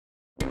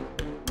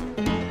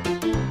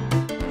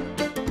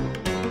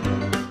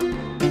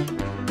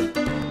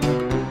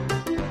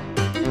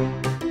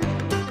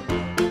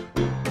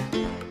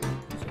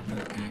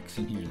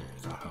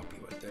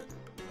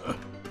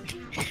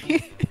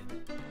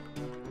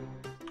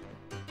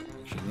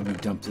Actually, let me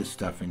dump this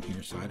stuff in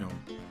here so I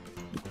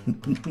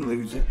don't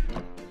lose it.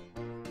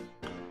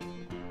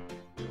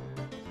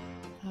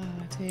 Oh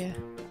dear.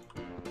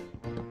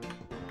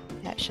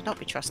 Yeah, it should not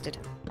be trusted.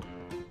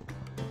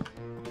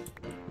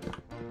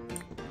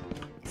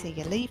 So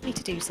you leave me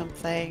to do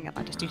something, and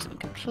I just do something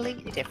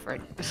completely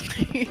different. As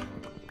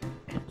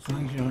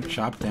long as you don't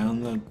chop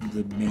down the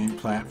main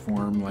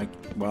platform, like,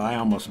 well, I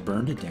almost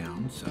burned it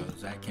down, so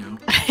does that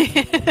count?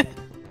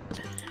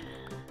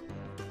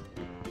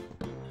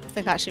 I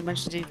think I actually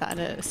managed to do that in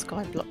a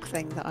skyblock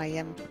thing that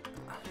I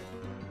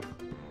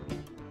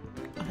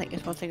think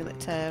it's one thing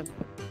that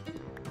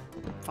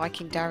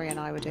Viking Daria and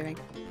I were doing.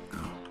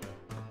 Oh.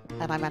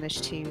 And I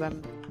managed to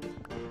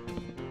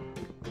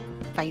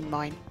vein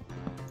mine.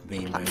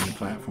 Vein mining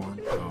platform?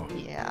 Oh.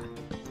 Yeah.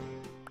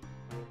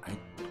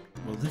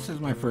 Well, this is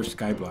my first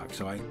skyblock,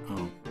 so I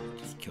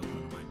just killed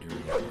one of my dirty.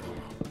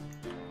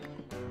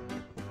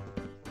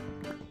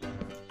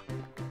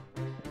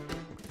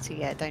 So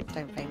yeah, don't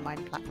vein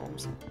mine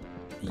platforms.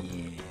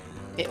 Yeah.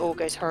 It all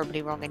goes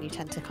horribly wrong, and you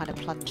tend to kind of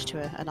plunge to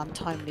an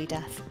untimely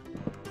death.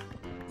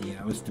 Yeah,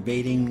 I was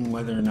debating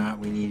whether or not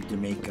we needed to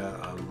make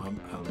a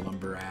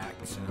lumber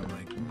axe, and I'm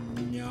like,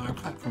 no, our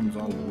platform's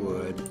all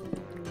wood.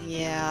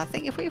 Yeah, I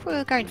think if we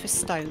were going for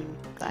stone,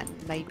 then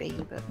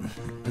maybe, but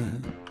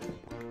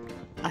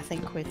I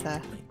think with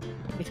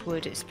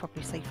wood, it's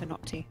probably safer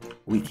not to.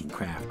 We can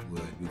craft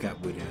wood. We got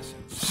wood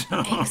essence.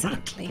 So.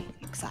 Exactly,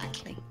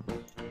 exactly.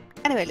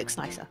 Anyway, it looks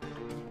nicer.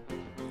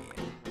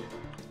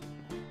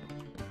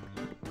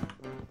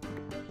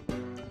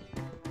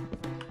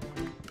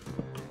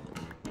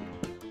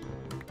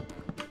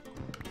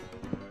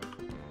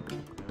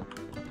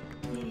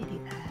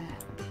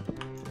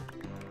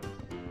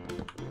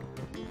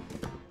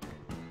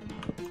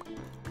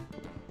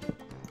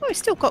 Oh, we've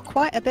still got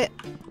quite a bit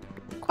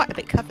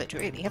covered,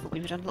 really, haven't we?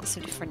 We've done lots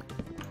of different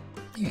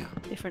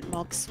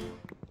mods.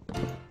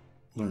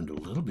 Learned a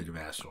little bit of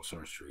Astral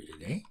Sorcery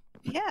today.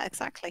 Yeah,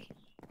 exactly.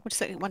 We're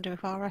just wondering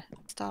if our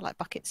starlight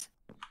buckets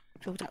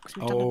filled up because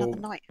we've done another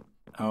night.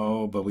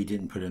 Oh, but we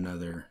didn't put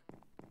another.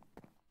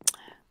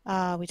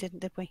 We didn't,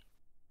 did we?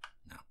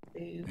 No.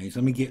 Ooh. Hey,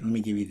 so let me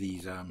give you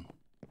these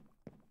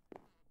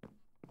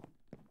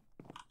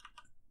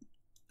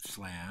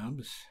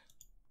slabs.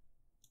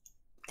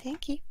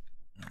 Thank you.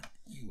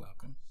 You're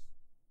welcome.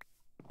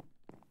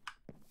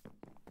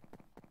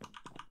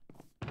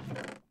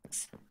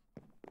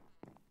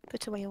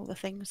 Put away all the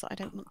things that I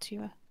don't want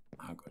to.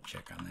 I'll go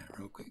check on that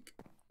real quick.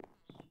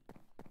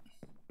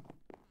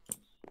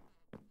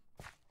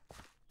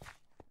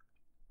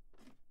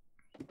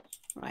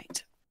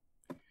 Right.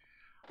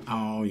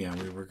 Oh yeah,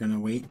 we were gonna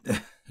wait.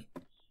 Good.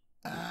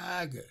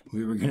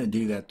 We were gonna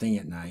do that thing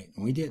at night,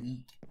 and we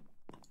didn't.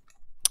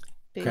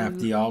 Boo. Craft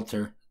the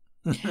altar.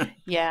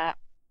 Yeah.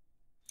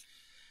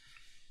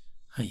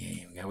 Oh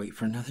yeah, we gotta wait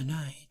for another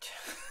night.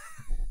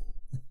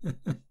 Oh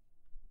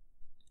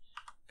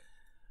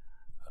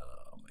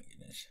my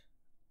goodness.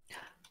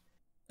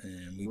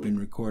 And we've been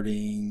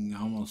recording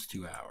almost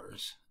 2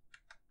 hours.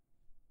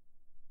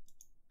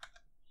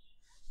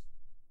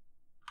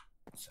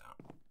 So.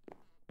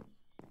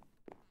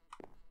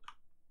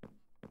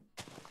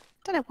 I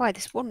don't know why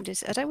this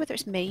wanders. I don't know whether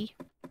it's me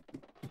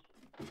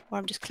or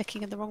I'm just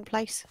clicking in the wrong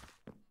place.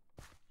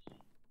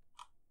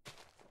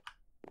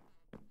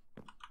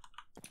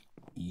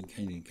 You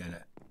kind of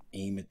gotta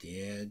aim at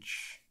the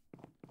edge.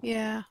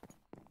 Yeah.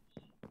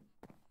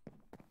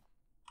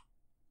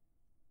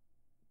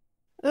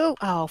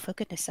 Oh, for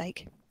goodness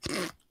sake.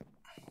 At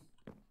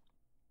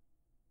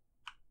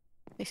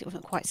least it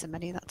wasn't quite so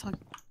many that time.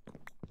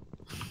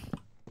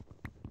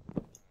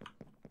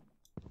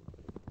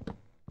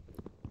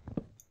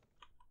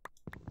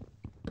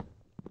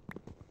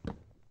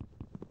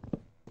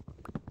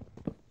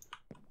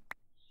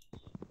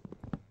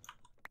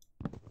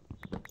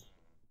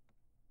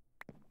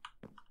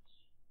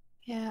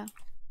 Yeah.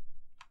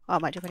 Oh, I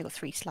might have only got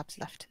 3 slabs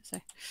left, so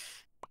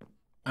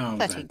 13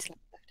 slabs left.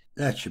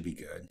 That should be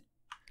good.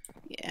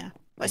 Yeah.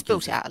 Well, it's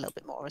built it out a little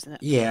bit more, isn't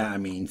it? Yeah, I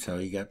mean, so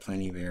you got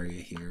plenty of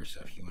area here,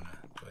 so if you want to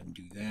go ahead and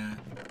do that.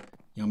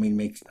 You want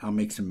me to I'll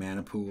make some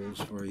mana pools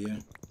for you.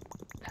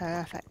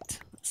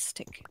 Perfect. Let's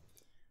stick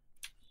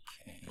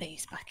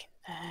these back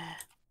in there.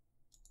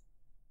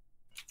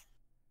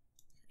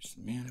 There's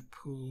some mana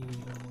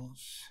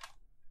pools.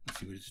 Let's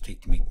see what does it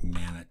take to make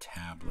mana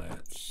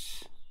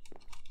tablets.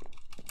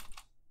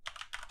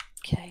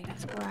 Okay,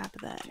 let's grab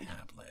that.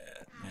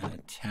 Mana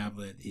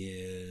tablet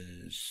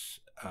is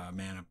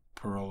mana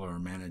pearl or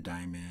mana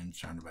diamond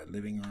surrounded by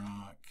living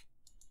rock.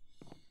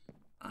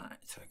 Alright,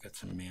 so I got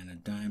some mana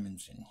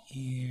diamonds in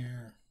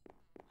here.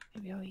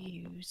 Maybe I'll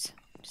use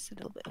just a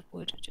little bit of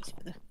wood just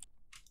for the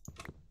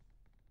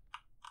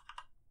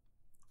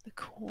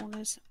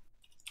corners.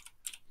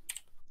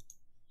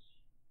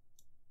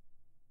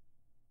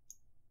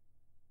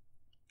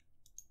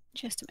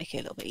 Just to make it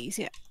a little bit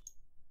easier.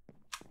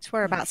 So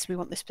whereabouts do we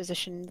want this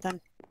position then?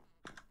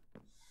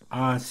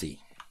 See.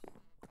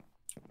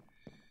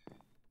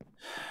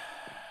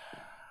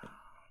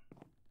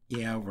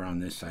 Yeah, over on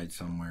this side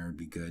somewhere would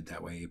be good.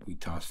 That way, if we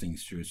toss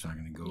things through, it's not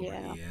going to go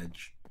over the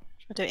edge.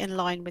 I'll do it in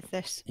line with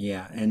this.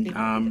 Yeah, and the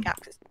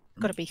gap, 'cause it's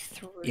got to be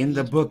through. In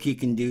the book, you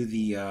can do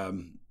the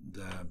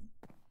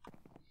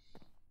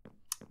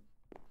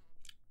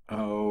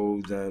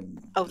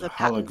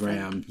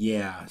hologram.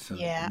 Yeah, so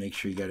make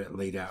sure you got it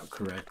laid out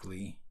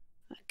correctly.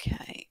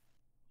 Okay.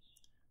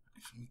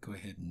 Let me go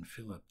ahead and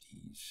fill up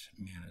these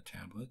mana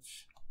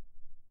tablets.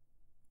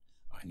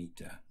 I need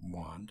the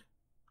wand.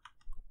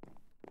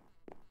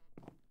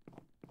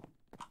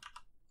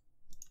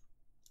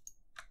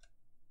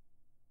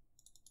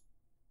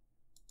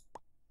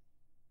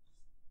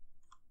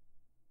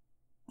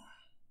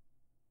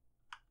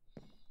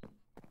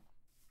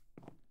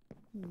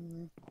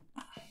 Hmm.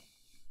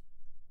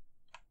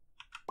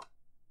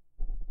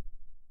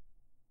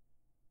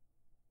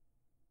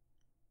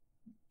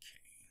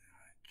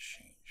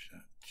 Change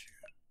that to.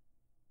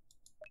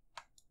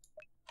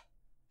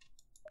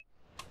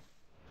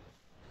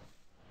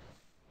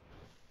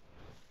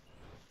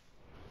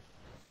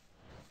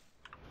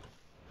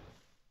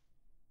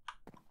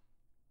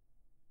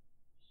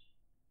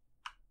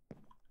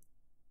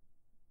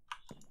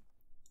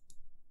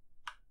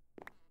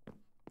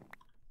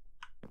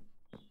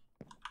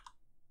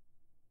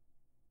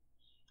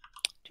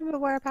 Do you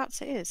remember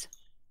whereabouts it is?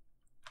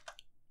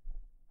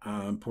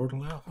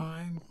 Portal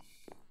Alfheim.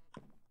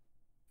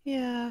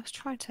 Yeah, I was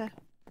trying to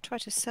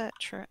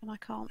search for it and I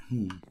can't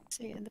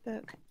see it in the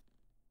book.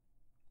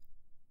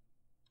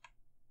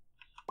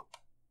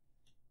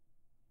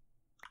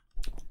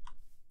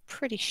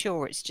 Pretty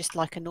sure it's just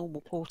like a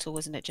normal portal,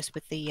 isn't it? Just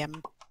with the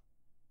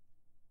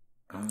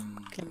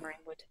glimmering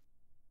wood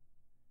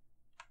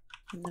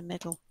in the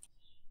middle.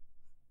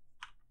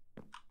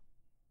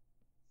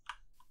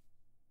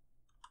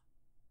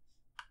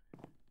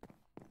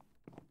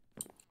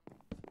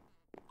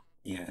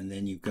 Yeah, and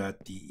then you've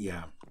got the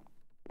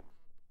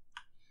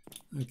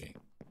Okay.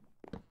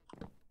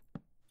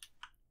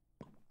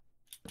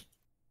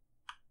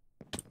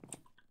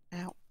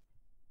 Out.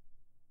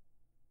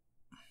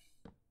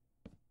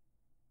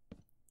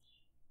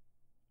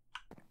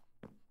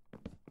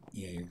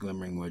 Yeah, your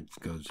glimmering wood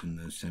goes in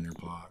the center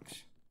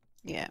blocks.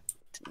 Yeah,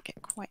 didn't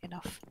get quite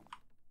enough.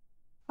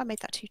 I made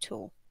that too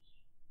tall.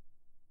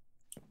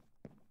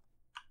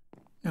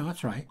 No,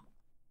 that's right.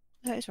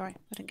 That is right.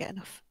 I didn't get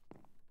enough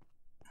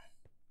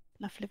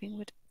living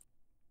wood.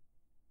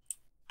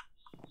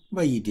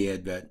 Well, you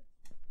did, but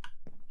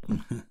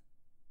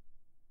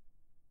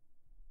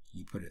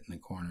you put it in the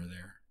corner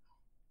there.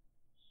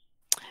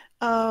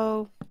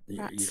 Oh,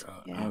 yeah.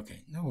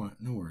 Okay, no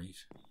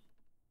worries.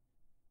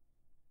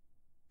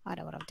 I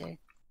know what I'm doing.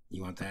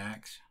 You want the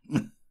axe? Or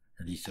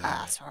do you still have it?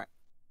 That's all right.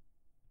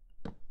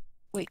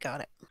 We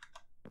got it.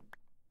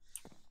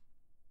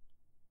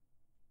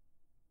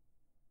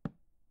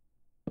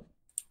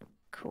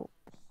 Cool.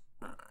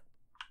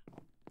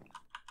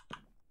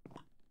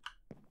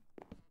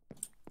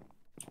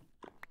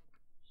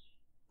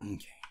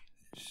 Okay,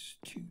 there's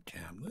 2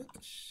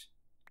 tablets.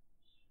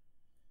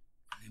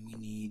 And then we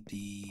need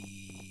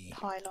the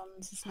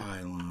pylons, isn't it?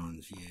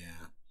 Pylons,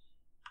 yeah.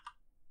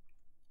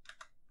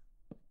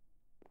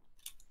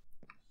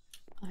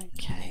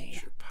 Okay.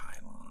 Nature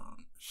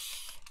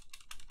pylons.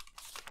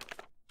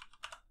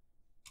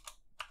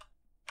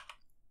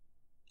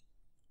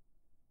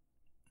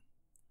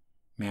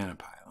 Mana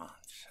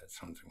pylons. That's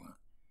something like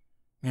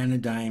mana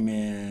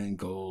diamond,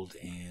 gold,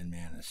 and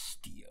mana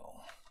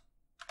steel.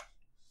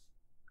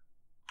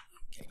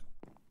 Okay.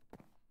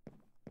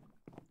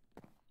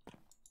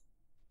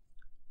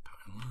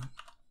 Pylon.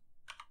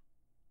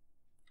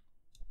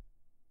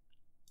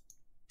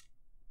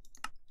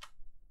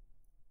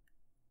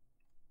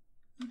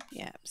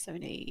 Yeah, so we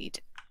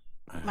need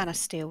mana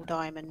steel,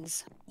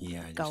 diamonds,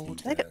 gold.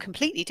 They look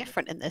completely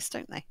different in this,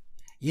 don't they?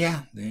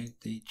 Yeah, they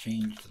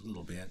changed a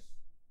little bit.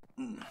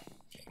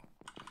 Okay,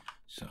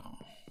 so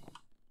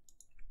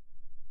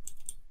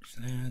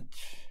there's that.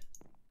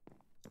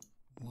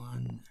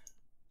 1,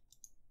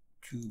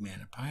 2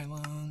 mana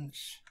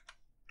pylons,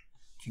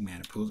 2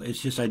 mana pools.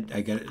 It's just I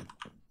gotta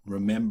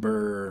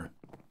remember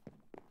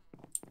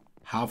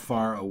how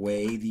far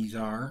away these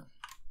are,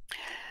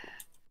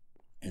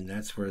 and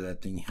that's where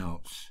that thing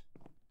helps.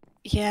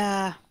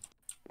 Yeah,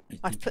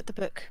 I've put the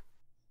book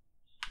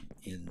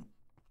in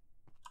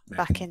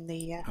back in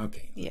the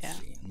okay, let's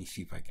see. Let me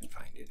see if I can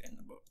find it in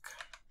the book.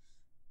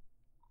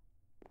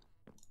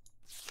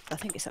 I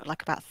think it's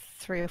like about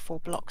 3 or 4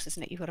 blocks,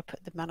 isn't it? You've got to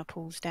put the mana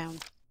pools down.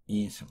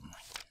 Yeah, something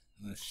like that.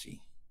 Let's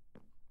see.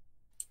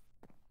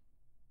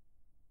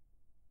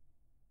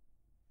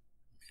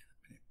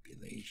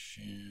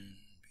 Manipulation,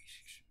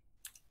 basics,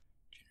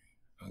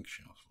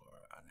 functional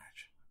flora,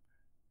 unnatural.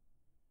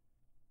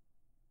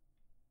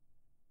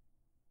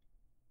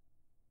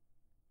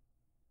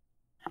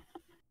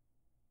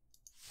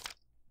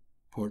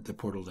 The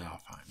portal to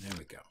Alfheim. There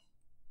we go.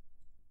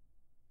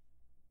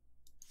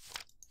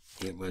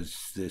 It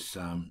was this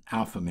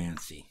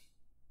Alphamancy,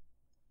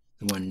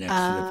 the one next to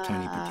the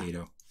tiny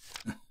potato.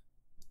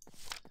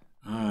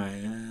 All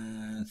right,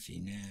 let's see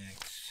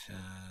next.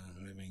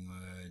 Living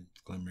wood.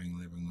 Glimmering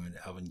Livingwood,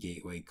 Elven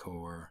Gateway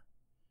Core,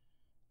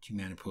 2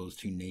 mana pools,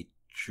 2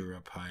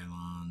 Natura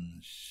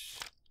Pylons.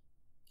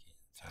 Okay,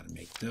 that's how to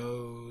make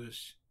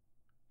those.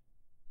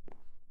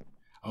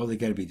 Oh, they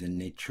gotta be the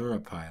Natura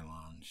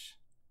Pylons.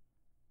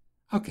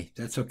 Okay,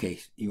 that's okay.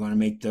 You want to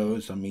make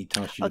those? Let me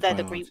toss you the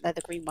pylons. They're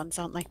the green ones,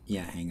 aren't they?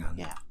 Yeah, hang on.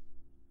 Yeah.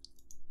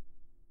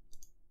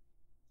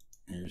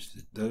 There's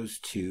those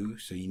 2,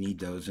 so you need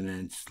those, and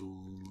then it's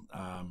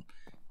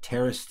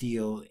Terra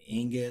Steel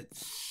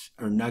ingots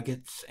or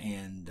nuggets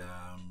and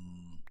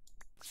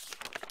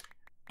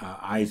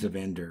Eyes of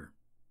Ender.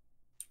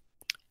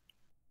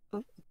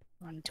 Oh,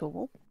 run into a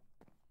wall.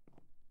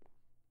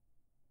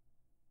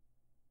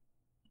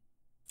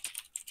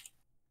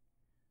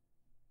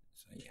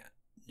 So yeah,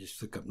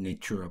 just look up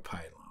Natura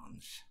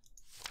Pylons.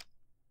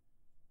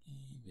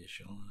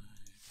 Visualize.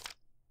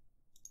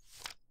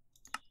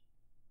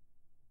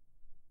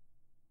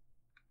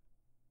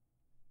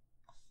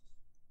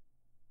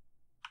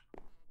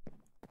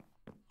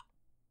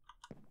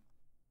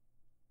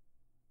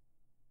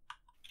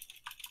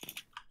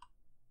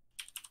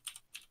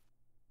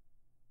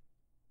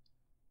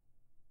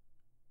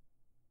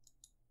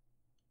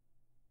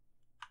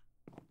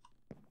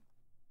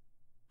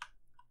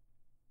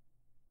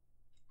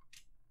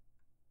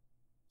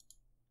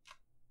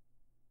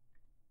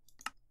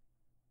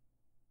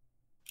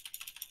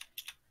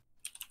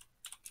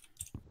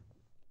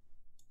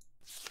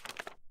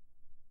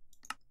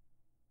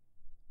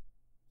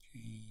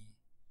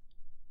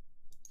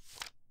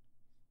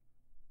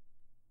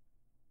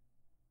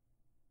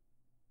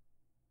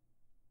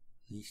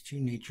 These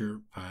 2 nature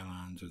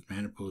pylons with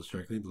mana pools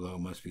directly below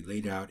must be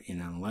laid out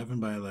in an 11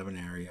 by 11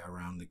 area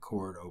around the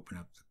core to open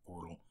up the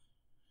portal.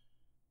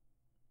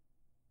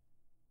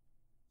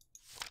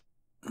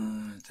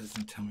 It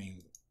doesn't tell me.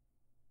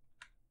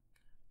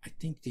 I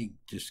think they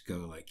just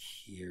go like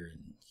here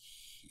and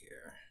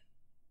here.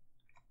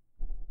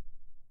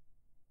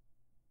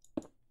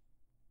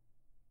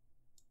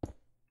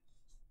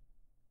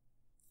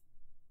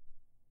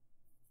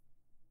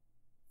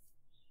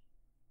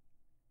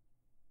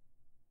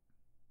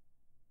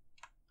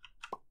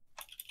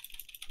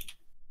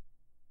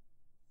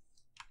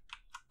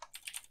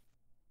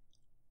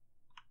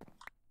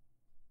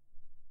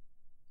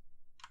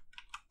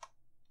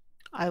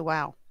 Oh,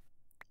 wow.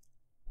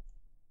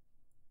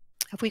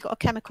 Have we got a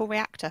chemical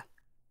reactor?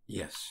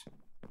 Yes.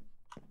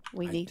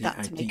 We need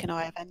that to make an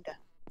Eye of Ender.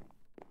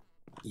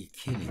 You're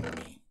kidding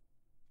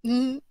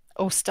me.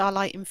 Or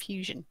Starlight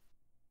Infusion.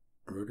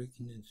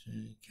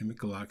 Rotocondenser,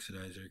 chemical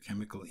oxidizer,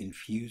 chemical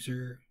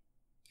infuser,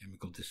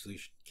 chemical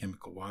dissolution,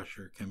 chemical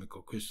washer,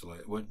 chemical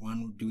crystallizer. What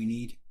one do we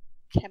need?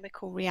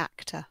 Chemical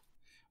reactor.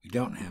 We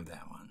don't have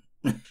that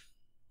one.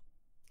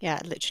 Yeah,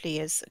 it literally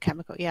is a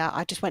chemical. Yeah,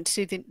 I just went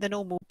to do the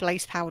normal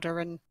blaze powder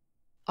and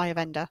Eye of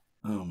Ender.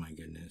 Oh my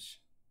goodness.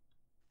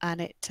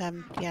 And it,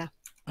 yeah.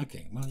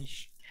 Okay, well,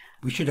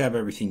 we should have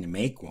everything to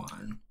make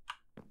one.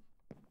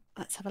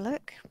 Let's have a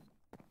look.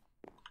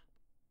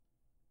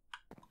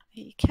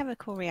 The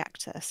chemical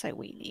reactor, so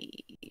we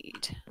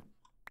need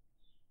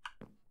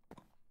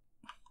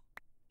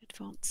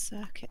advanced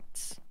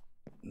circuits.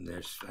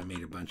 I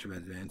made a bunch of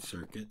advanced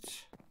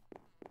circuits.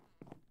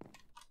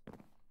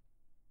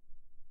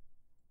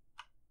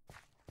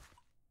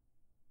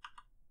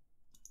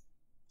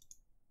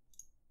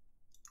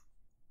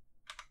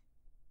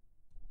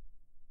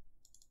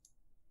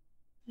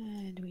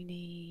 And we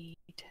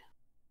need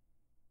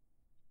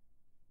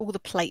all the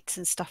plates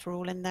and stuff are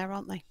all in there,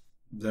 aren't they?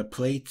 The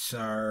plates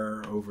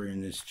are over in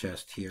this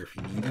chest here if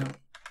you need them.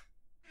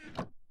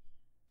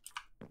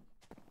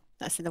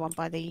 That's in the one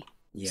by the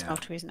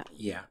smelter, isn't it?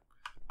 Yeah.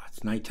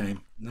 It's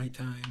nighttime.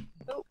 Nighttime.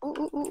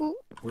 Ooh.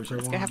 Where's our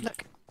wand? Let's go have a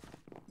look.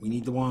 We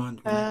need the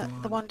wand.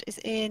 The wand is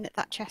in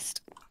that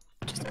chest.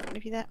 Just in front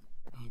of you there.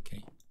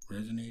 Okay.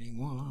 Resonating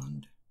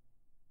wand.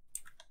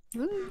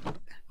 Ooh.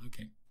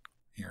 Okay.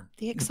 Here.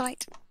 The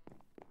Excite.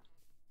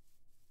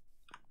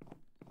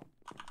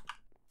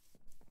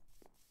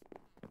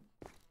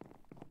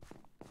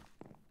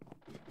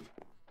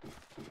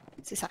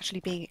 Is this actually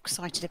being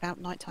excited about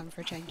nighttime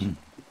for a change? And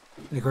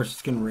of course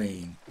it's going to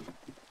rain.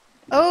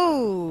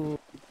 Oh,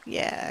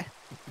 yeah.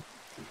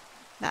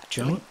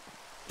 Naturally.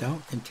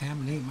 Don't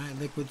contaminate my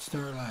liquid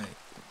starlight.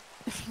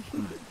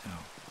 No.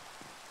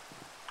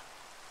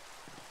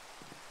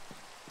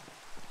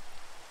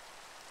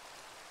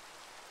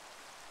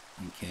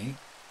 Okay.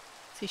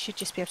 So you should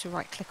just be able to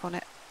right click on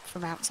it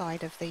from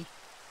outside of the...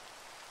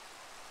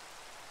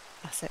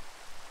 That's it.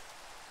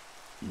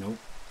 Nope.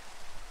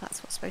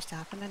 That's what's supposed to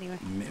happen anyway.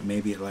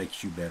 Maybe it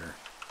likes you better.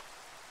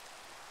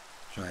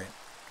 Try it.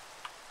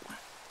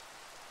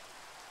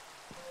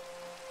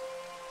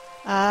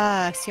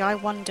 See, I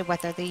wonder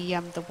whether the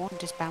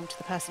wand is bound to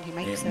the person who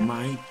makes it. It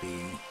might be.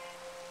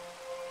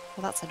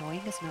 Well, that's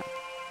annoying, isn't it?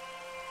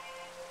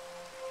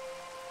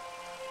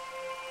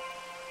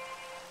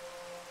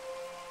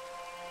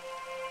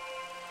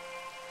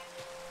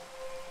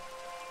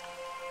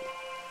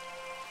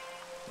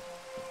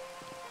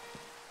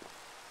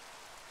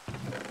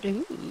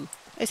 Ooh,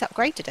 it's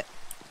upgraded it.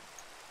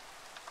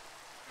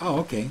 Oh,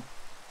 okay.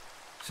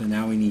 So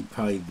now we need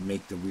probably to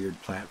make the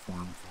weird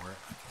platform for it.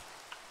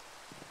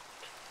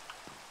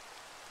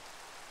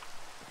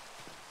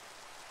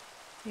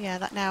 Okay.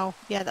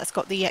 Yeah, that's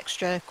got the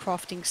extra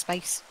crafting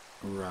space.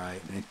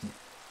 Right.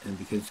 And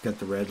because it's got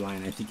the red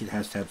line, I think it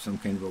has to have some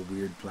kind of a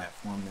weird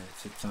platform that it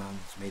sits on.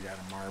 It's made out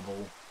of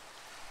marble.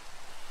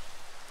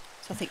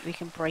 So I think we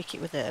can break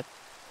it with a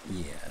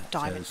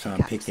diamond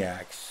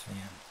pickaxe.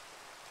 Yeah.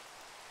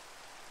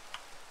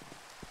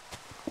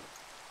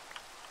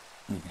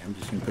 Okay, I'm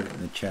just going to put it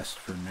in the chest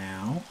for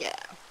now. Yeah,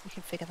 we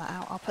can figure that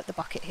out. I'll put the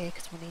bucket here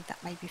because we'll need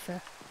that maybe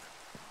for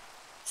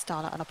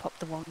starter, and I'll pop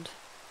the wand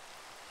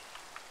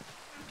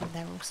in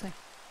there also.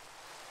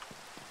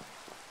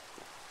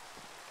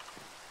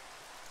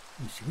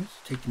 Let me see, what's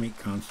it take to make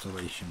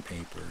constellation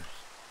papers?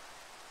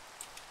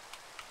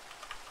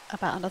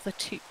 About another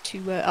two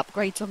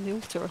upgrades on the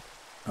altar.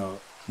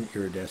 Oh, the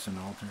iridescent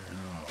altar?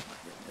 Oh my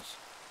goodness.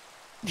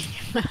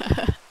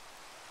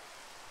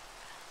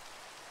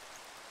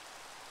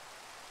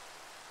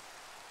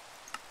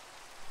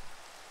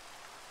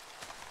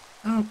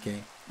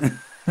 Okay.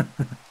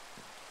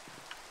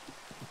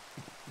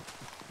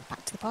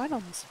 Back to the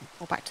pylons,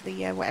 or back to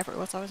the whatever it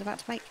was I was about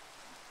to make.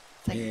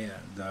 Yeah,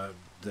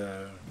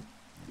 the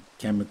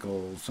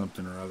chemical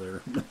something or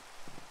other.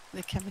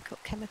 The chemical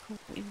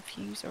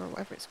infuser or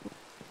whatever it's called.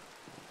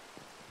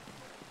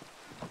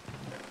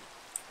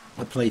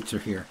 The plates are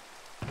here.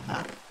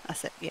 Ah,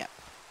 that's it. Yeah.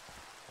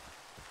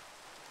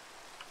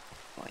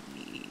 Do I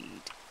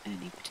need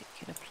any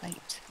particular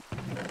plate?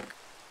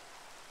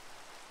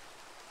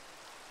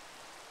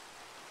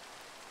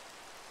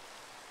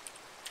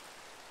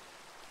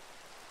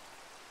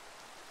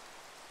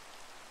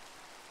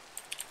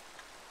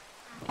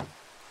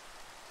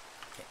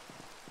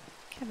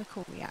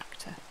 Chemical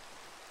reactor.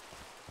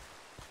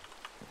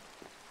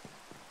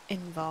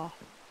 Invar.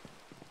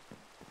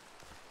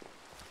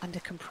 And a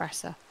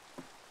compressor.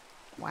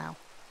 Wow.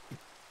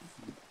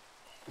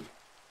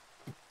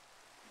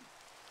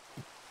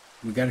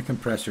 We got a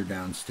compressor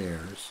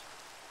downstairs.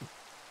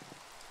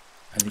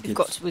 I think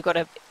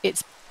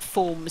it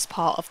forms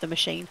part of the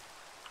machine.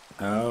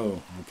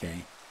 Oh,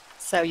 okay.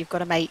 So you've got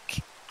to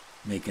make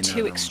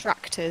two one.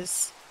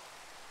 extractors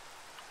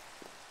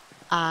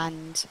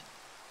and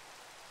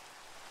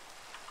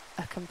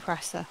a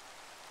compressor.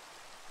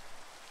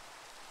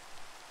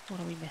 What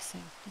are we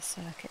missing? The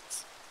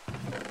circuits.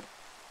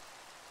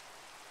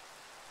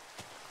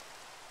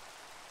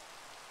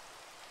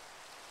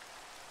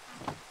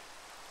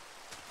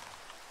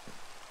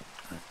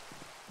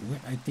 What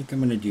I think I'm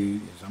going to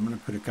do is I'm going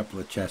to put a couple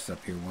of chests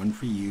up here. One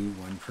for you,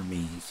 one for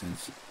me,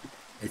 since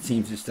it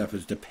seems this stuff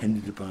is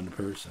dependent upon the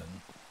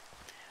person.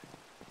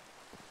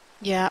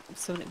 Yeah,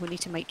 so we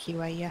need to make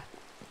you a... Yeah,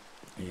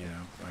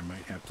 I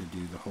might have to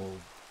do the whole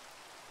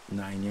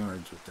 9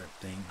 yards with that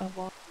thing. A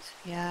what?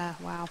 Yeah,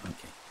 wow.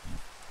 Okay.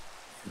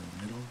 In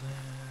the middle of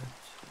that.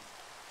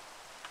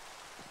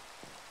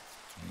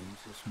 Can I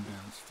use this one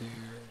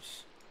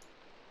downstairs?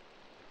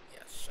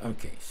 Yes.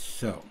 Okay,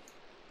 so.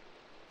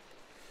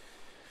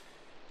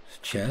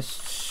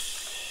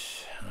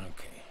 Chests.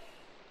 Okay.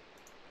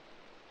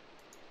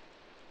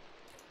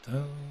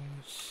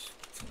 Those.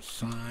 Some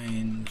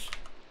signs.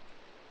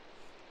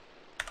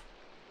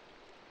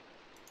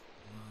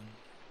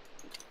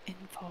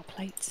 Info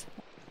plates.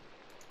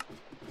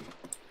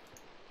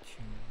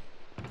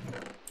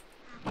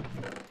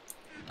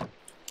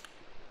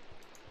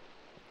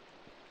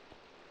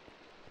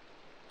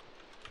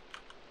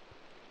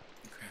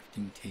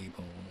 Crafting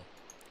table.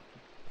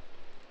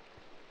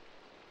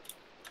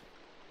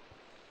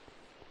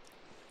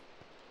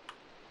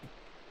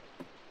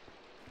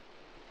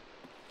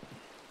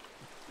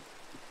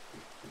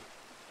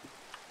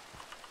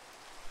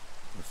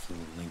 This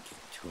little linking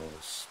to all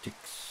the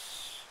sticks.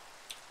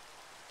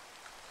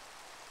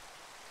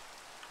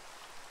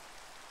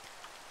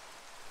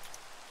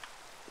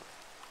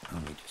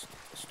 Let me just get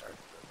this started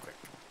real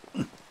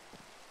quick.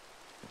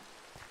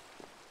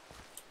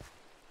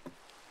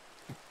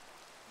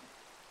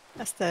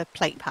 That's the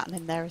plate pattern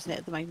in there, isn't it,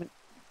 at the moment?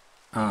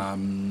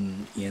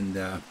 In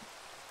the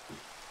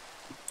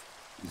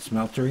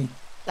smeltery?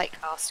 Plate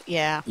cast,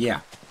 yeah. Yeah.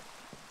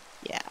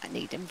 Yeah, I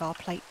need invar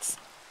plates.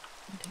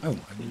 Oh,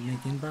 I didn't make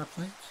invar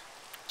plates?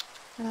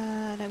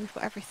 No, we've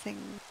got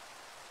everything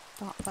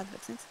by the looks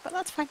of things, but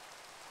that's fine.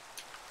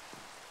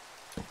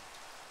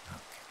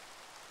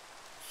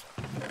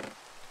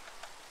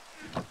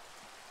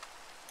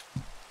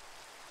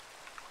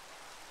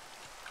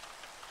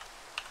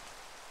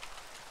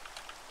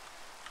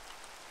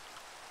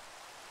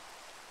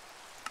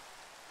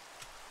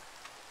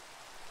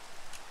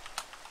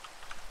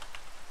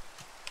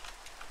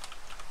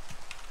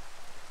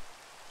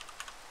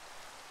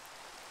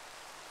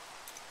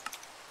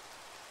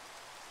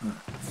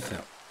 So,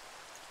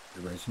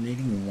 the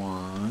resonating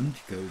wand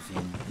goes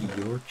in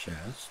your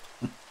chest.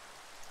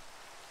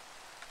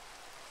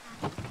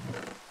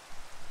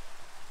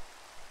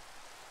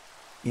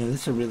 You know,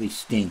 this will really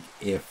stink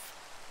if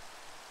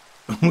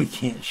we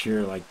can't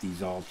share, like,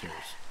 these altars.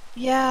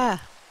 Yeah.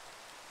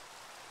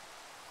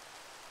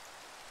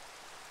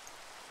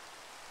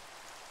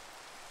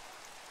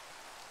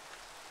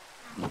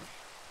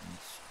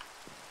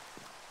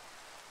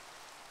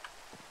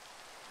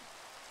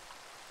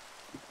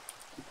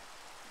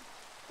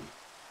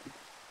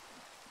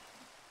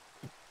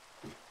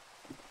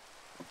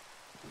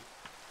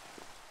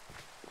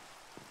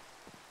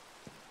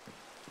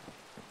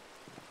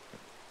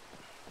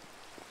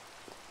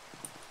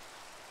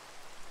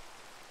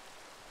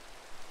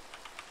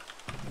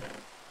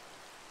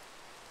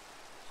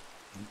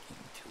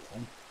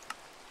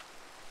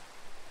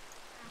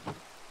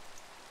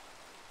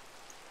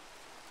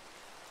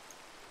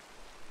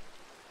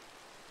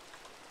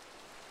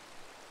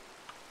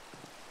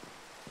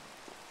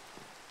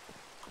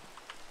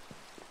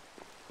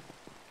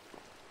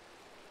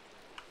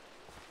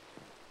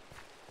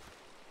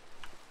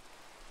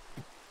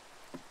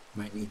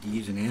 Might need to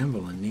use an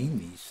anvil and name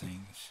these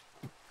things.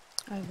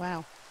 Oh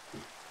wow.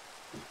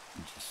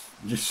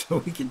 Just so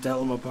we can tell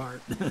them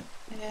apart.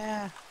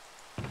 Yeah.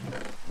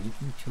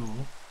 Making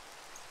tool.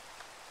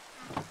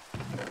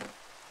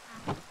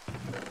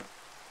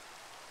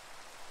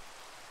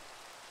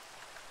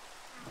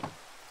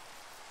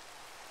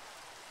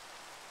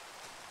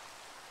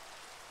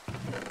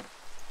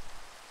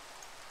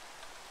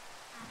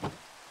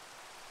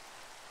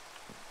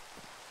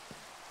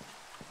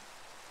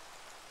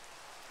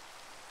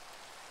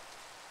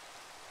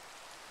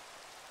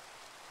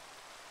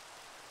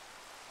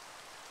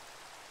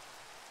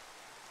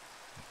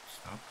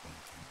 Stop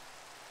blinking.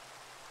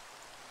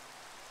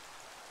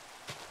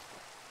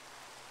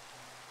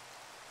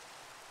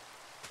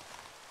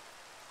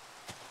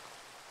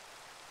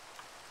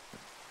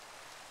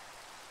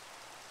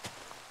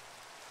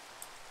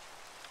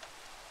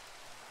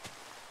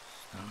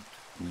 Stop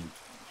blinking.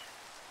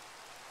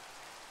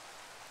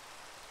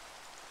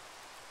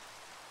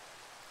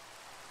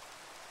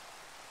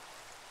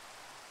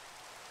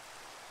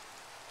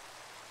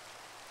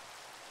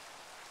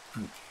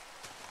 Okay.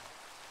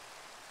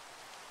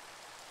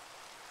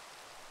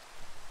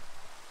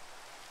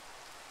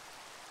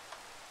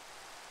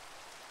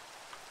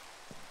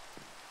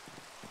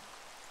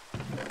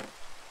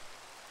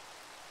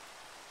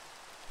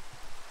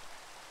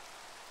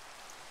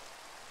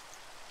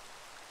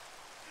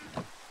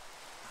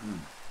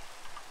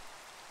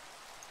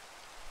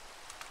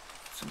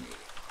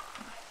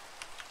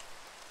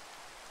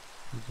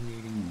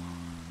 Resonating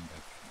wand.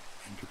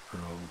 Okay. Enter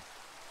pearl.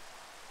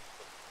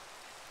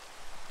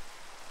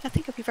 I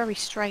think it'd be very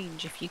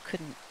strange if you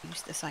couldn't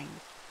use the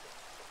same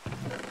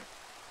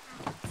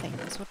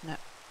things, wouldn't it?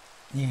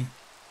 Yeah.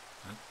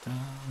 But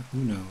who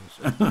knows?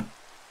 Enter pearl.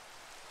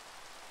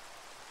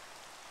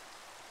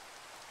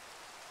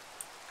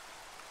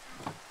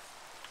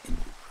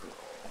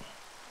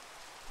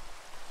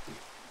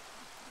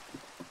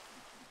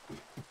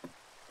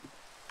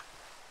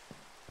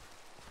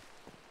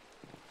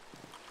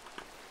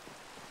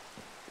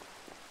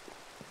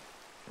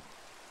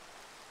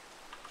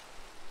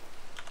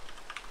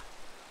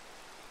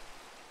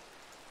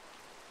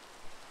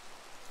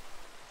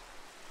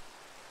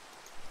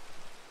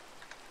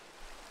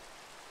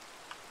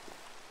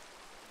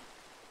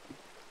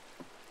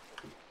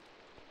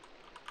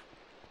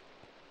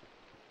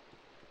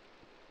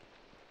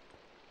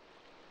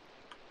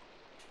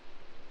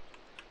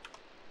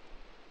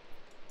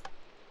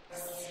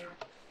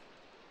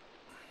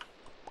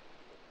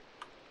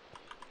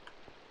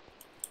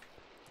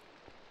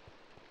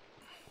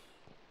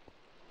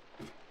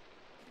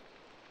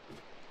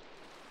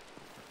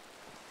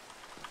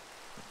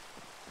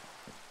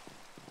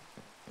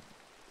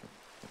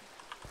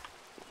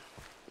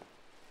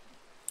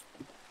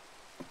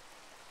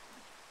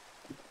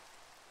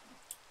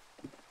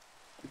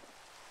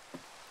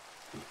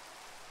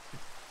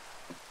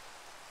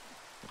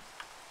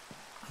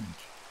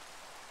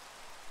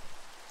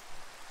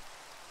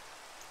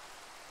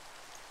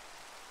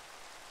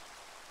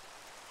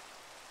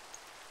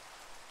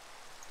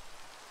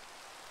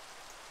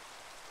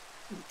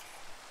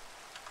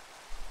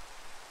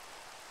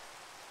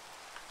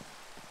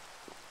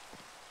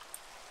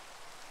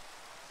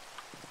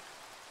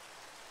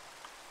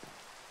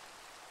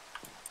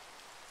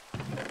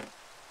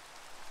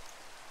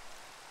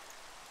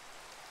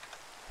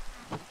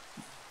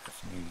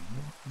 Resonating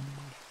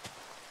wand.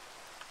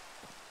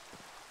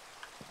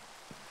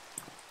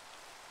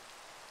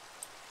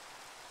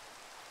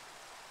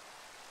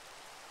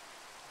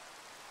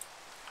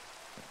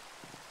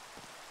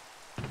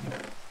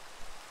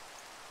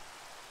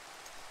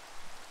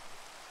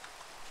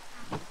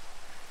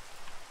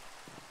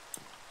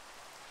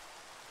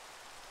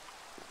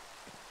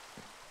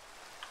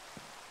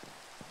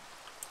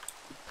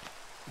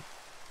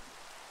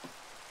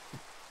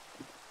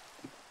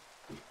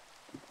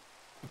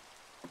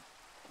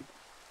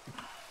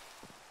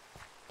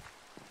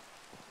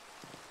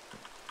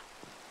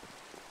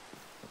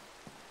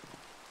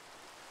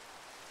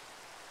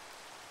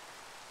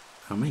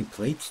 How many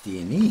plates do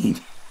you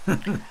need?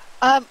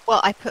 Well,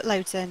 I put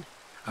loads in,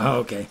 Oh,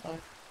 okay. so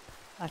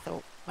I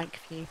thought make a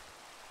few.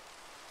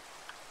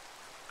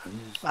 I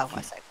just Well,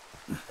 I say,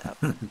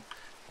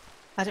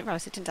 I didn't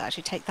realise it didn't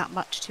actually take that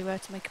much to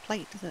make a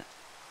plate, does it?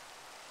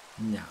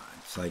 No,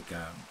 it's like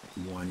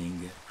 1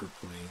 ingot per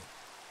plate.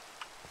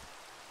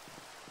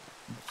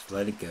 Just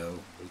let it go.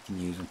 We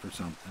can use them for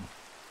something.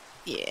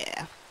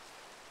 Yeah.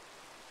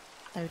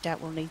 No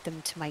doubt we'll need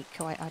them to make,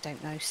 I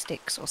don't know,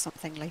 sticks or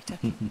something later.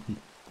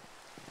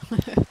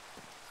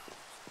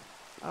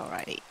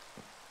 Alrighty.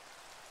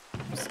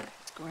 So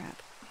let's grab.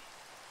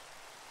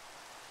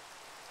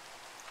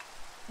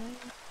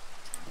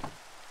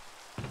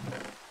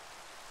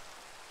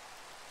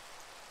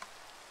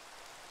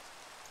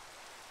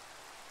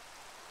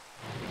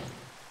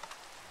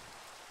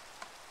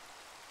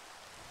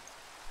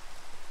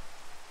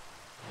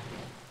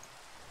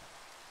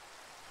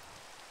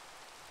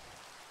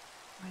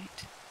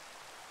 Right.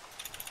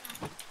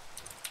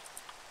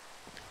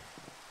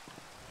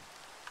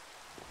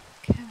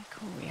 Okay.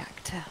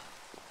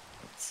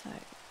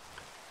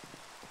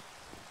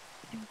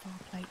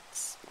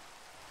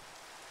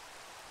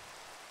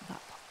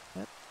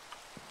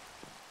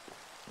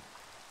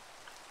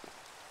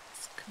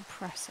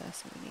 compressor,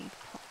 so we need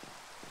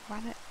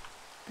granite,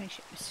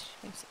 basic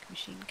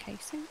machine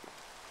casing,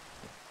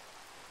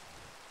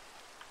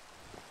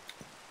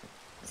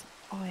 some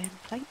iron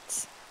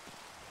plates.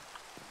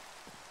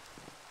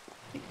 I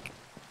think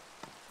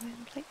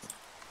iron plates.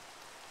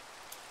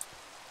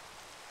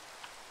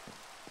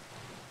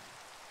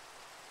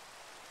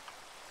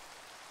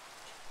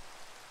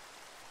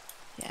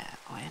 Yeah,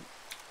 iron.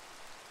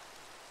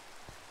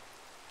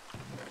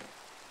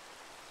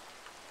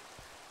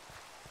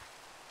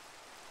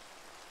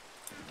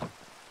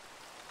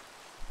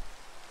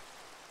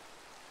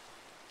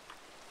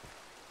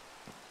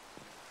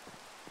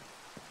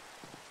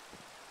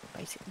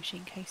 Basic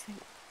machine casing.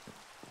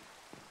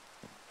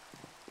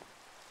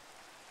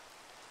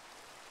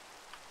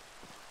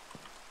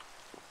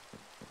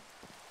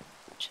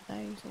 Bunch of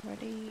those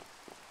already.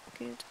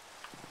 Good.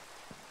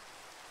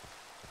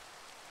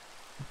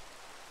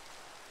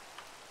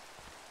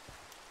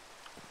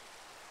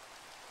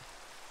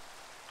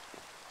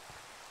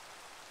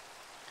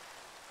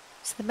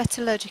 So the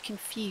metallurgic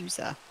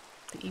infuser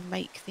that you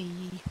make the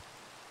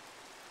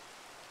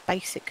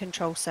basic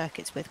control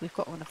circuits with, we've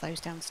got one of those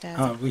downstairs.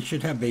 Oh, we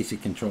should have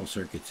basic control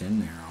circuits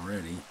in there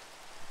already.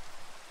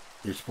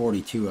 There's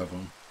 42 of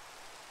them.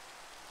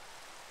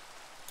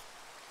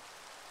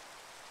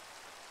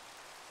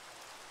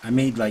 I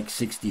made like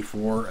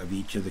 64 of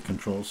each of the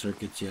control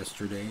circuits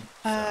yesterday.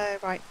 Oh,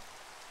 right.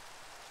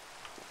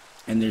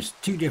 And there's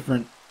two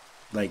different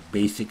like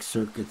basic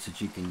circuits that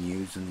you can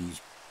use in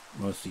these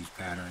most of these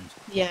patterns.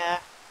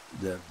 Yeah.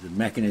 The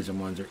mechanism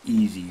ones are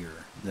easier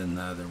than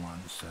the other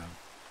ones. So.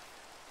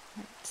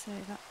 Right, so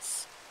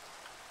that's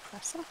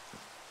compressor.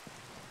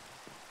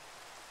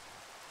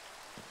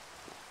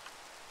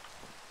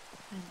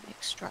 And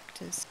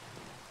extractors,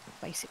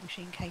 basic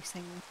machine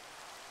casing.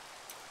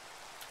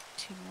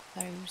 2 of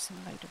those, and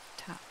a load of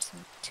taps,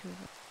 and 2 of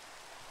them.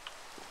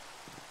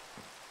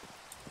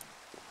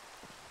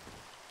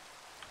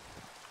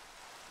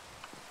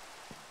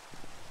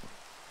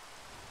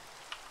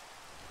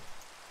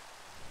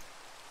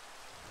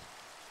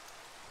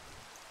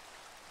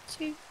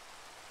 Two.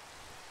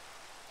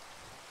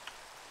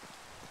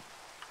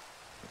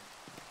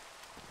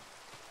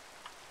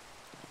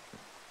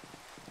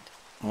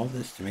 All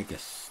this to make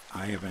us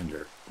Eye of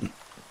Ender.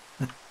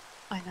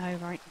 I know,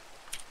 right?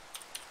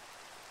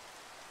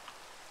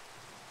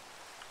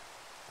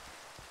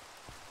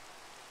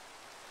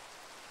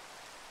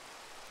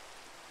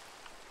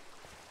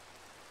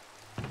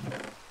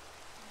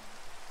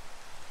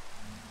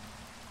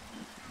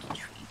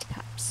 Tree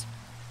taps.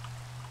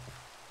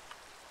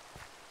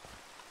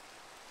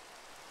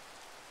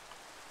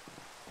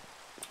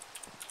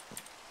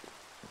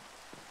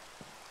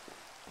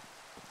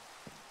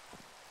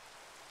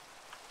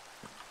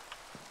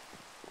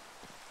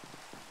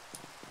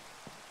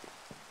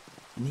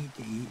 Need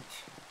to eat.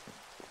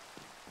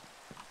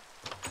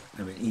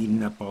 I've been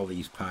eating up all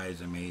these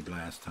pies I made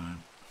last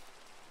time.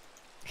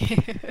 Tree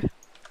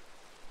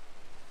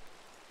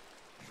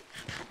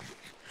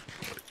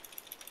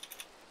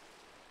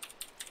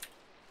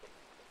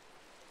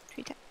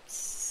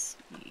taps.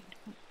 Need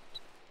 1,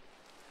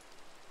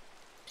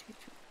 2,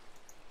 3.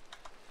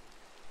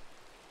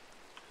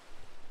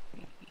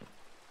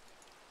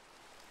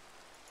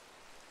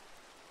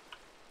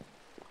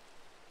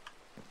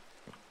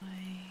 5,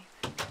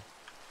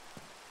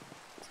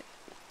 6,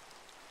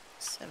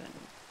 7,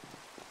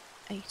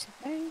 8 of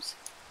those.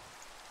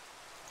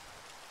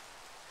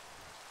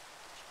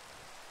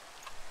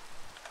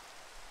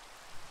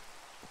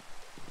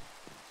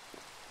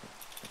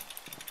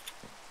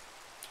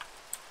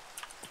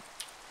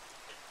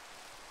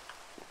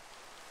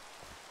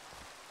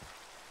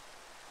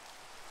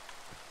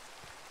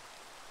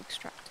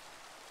 Extract.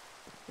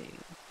 2,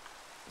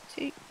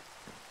 2.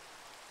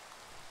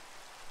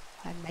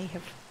 I may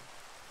have.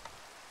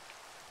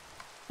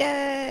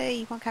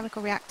 Yay! 1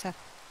 chemical reactor.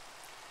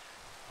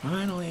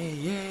 Finally,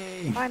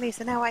 yay! Finally,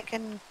 so now I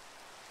can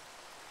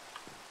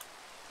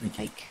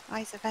Okay. make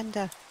Eyes of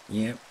Ender.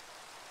 Yep.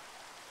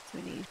 So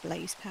we need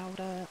blaze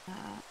powder.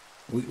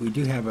 We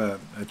do have a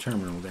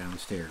terminal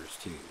downstairs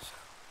too. So.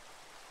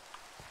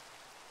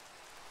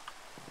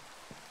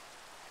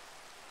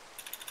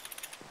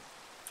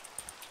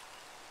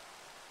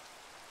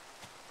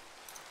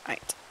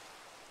 Right.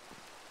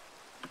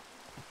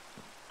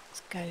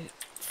 Let's go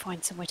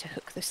find somewhere to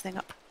hook this thing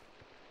up.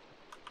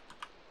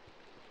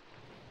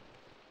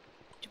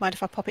 Do you mind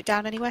if I pop it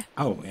down anywhere?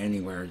 Oh,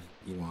 anywhere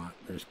you want.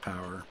 There's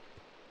power.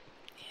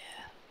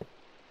 Yeah.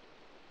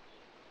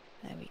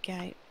 There we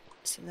go.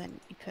 So then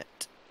you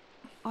put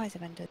Eyes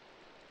of Ender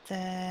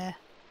there.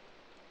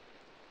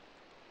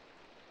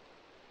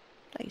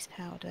 Blaze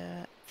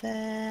powder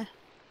there.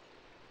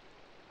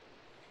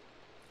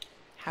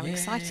 How Yay.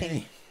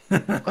 exciting.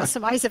 I've got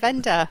some Eyes of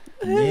Ender.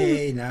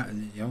 Yay, now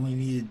you only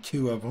needed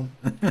 2 of them.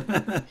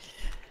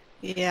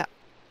 Yeah.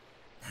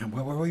 And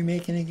what were we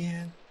making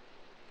again?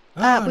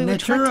 We were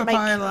trying to make...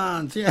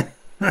 pylons, yeah.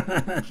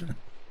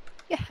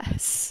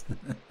 Yes.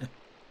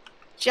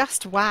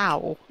 Just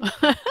wow.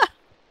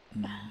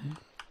 Mm-hmm.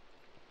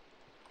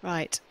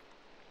 Right.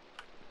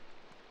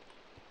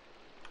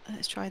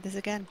 Let's try this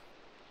again.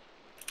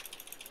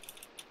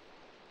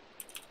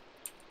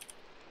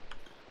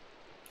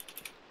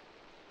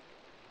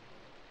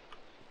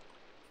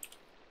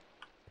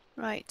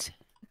 Right,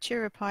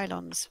 Matura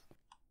pylons.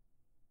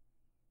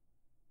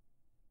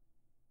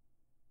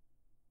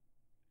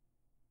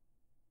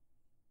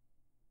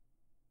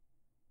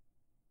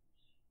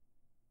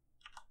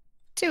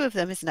 Two of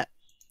them, isn't it?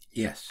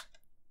 Yes.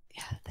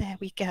 Yeah, there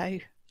we go.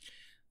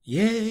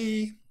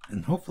 Yay!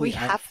 And hopefully We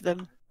have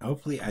them.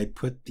 Hopefully I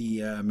put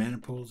the mana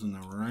pools in the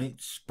right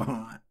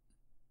spot.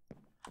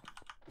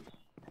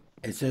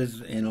 It says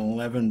an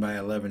 11 by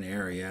 11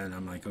 area, and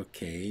I'm like,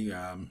 okay,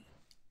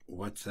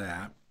 what's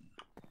that?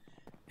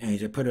 And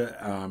I put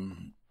a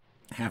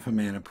half a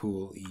mana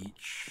pool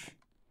each.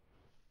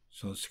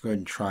 So let's go ahead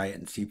and try it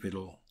and see if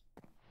it'll.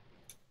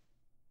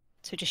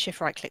 So just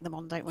shift right click them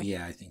on, don't we?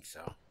 Yeah, I think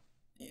so.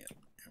 Yeah,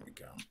 there we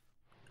go.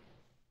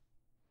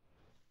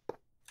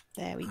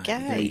 There we go.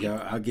 There you go.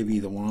 I'll give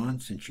you the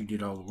wand since you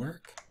did all the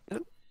work.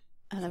 Ooh.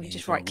 And then we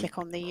just right click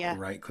on the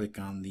right click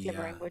on the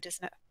glimmering wood,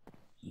 isn't it?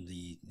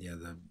 The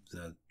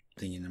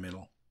thing in the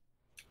middle.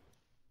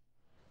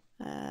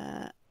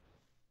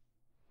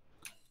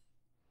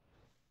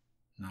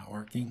 Not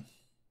working.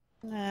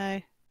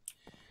 No.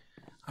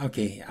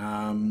 Okay.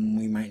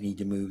 We might need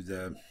to move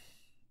the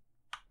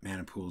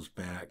mana pools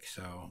back.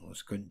 So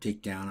let's go and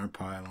take down our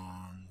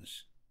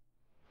pylons.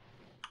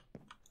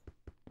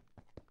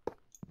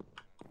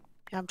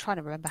 Yeah, I'm trying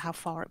to remember how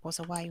far it was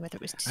away. Whether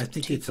it was. I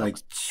think it's like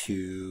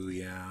 2.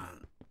 Yeah.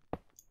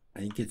 I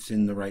think it's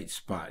in the right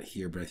spot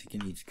here, but I think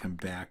it needs to come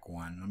back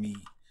one. Let me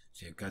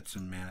see. I've got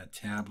some mana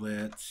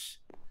tablets.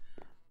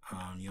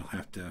 You'll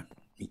have to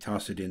you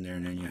toss it in there,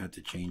 and then you have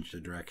to change the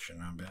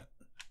direction of it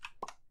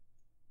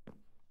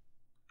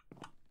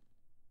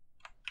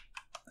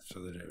so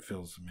that it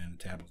fills the mana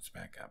tablets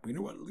back up. We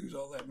don't want to lose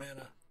all that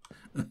mana.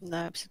 No,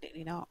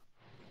 absolutely not.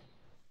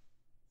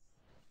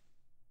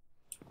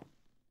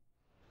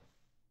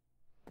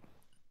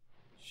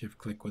 Shift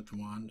click with the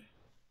wand.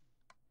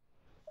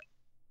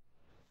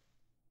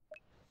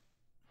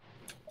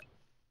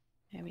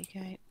 There we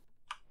go.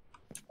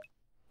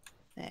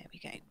 There we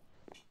go.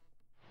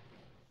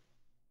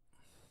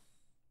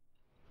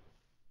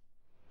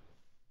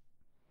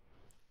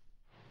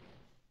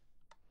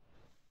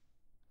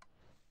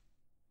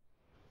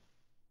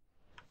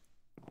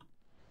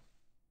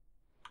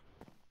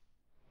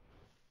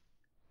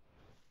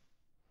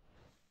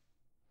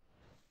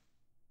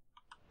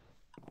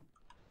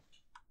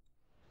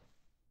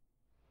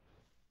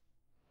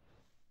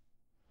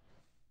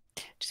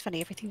 Just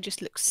funny, everything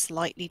just looks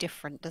slightly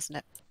different, doesn't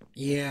it?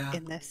 Yeah.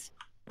 In this.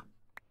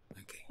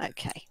 Okay.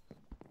 Okay.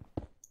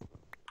 And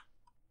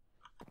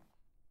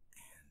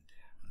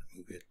I'm going to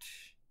move it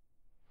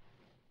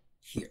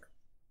here.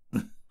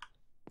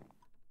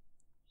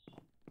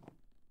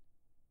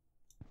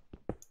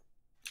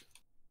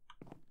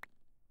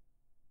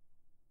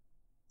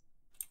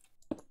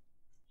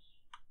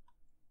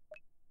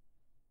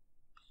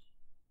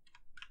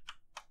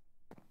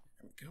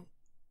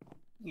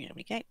 There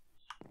we go.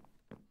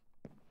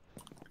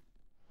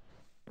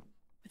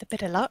 With a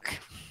bit of luck.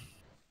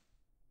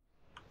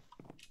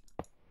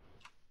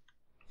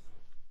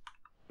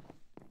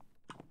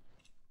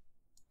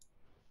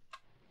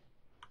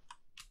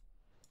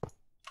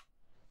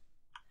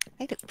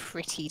 They look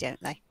pretty,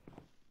 don't they?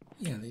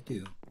 Yeah, they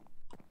do.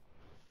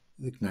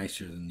 They look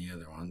nicer than the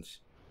other ones.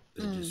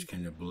 They're just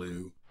kind of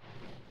blue.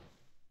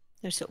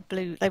 They're sort of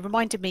blue. They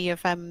reminded me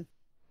of the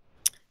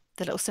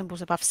little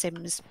symbols above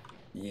Sims.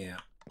 Yeah.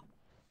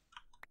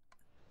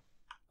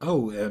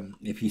 Oh,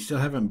 if you still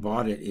haven't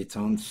bought it, it's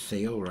on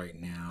sale right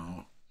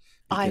now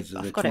because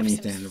of the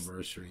 20th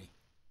anniversary.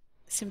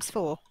 Sims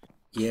 4?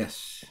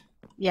 Yes.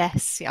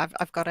 Yes, yeah,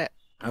 I've got it.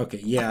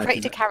 Okay, yeah. I've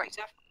created a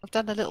character. I've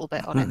done a little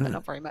bit on it, but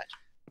not very much.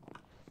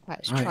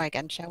 Right, let's try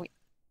again, shall we?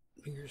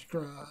 Fingers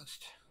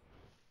crossed.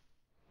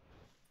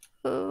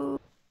 Oh.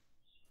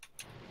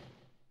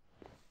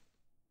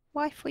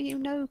 Why for you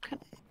no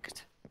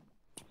connect?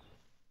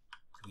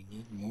 We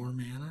need more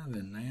mana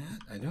than that?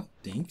 I don't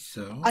think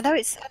so. I know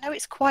it's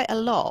quite a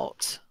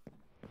lot,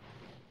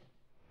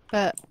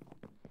 but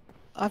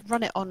I've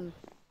run it on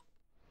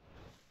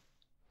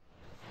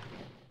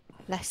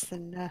less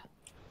than. Do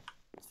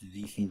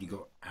these need to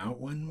go out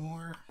one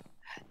more?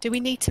 Do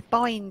we need to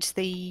bind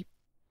the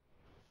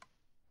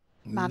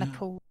mana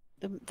pool,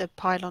 the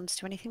pylons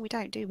to anything? We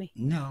don't, do we?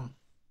 No.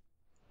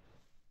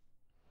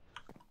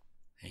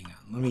 Hang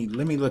on.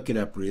 Let me look it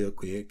up real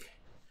quick.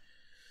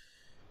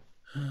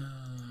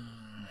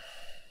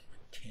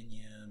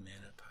 Botania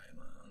mana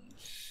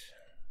pylons.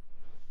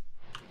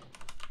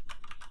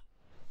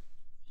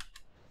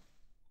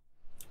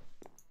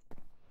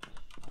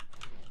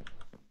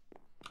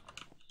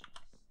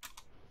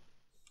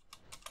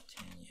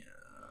 Botania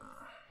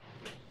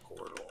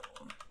portal.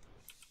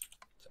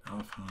 It's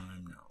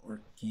Alfheim not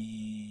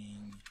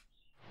working.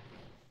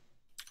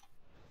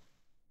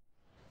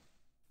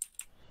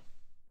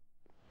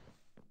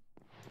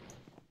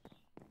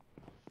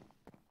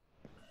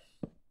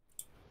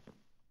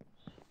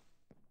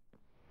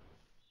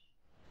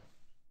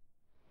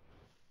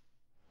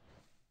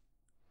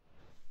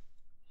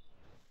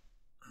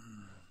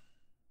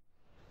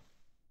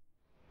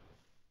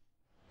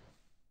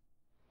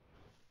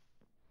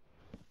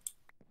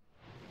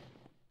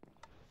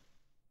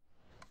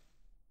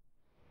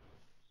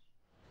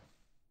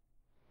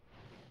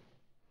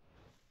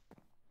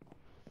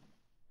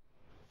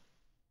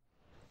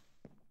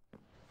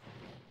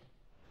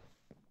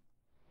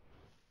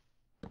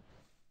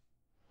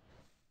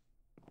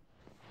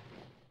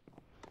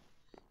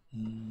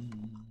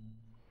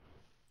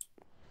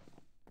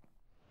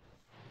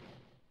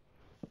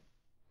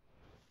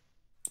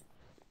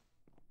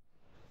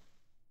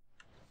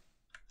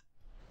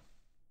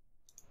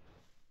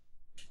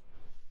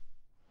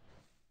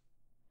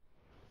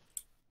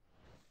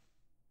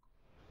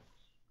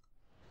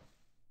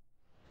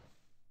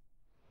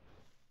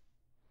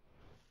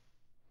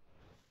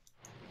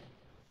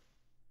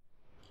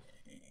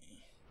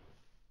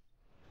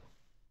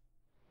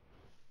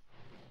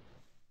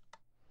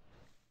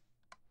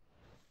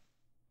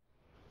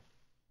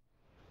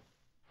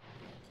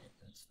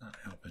 That's not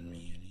helping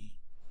me any.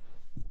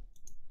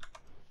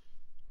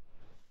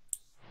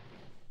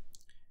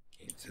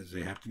 Okay, it says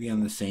they have to be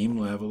on the same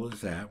level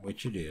as that,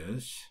 which it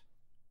is.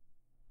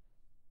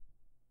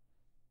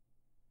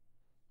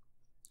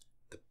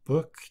 The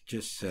book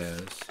just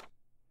says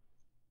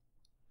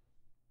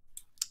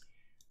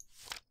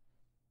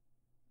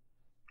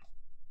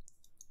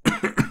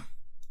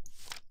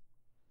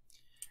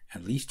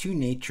at least 2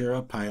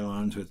 natura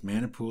pylons with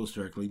mana pools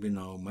directly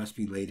below must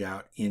be laid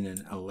out in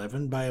an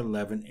 11 by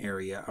 11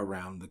 area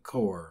around the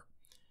core.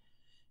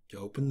 To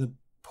open the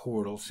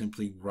portal,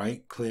 simply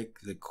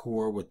right-click the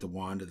core with the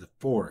Wand of the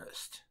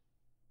Forest.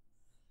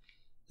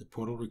 The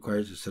portal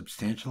requires a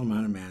substantial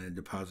amount of mana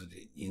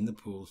deposited in the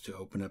pools to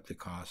open up. The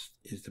cost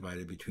is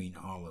divided between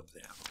all of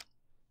them.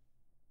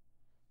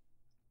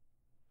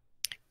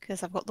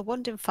 Because I've got the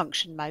wand in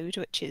function mode,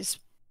 which is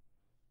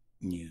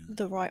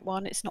the right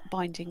one. It's not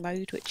binding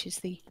mode, which is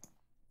the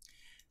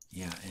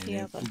and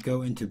if you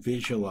go into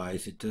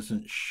visualize, it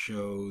doesn't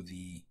show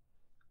the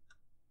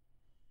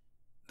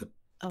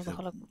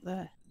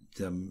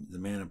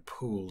mana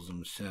pools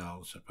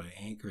themselves. If I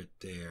anchor it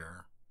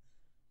there,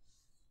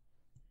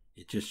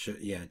 it just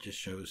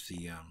shows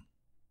the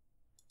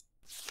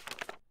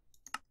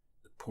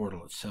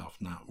portal itself,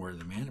 not where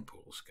the mana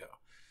pools go.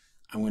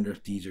 I wonder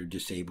if these are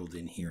disabled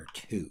in here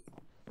too.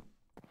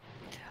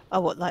 Oh,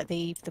 what, like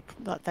the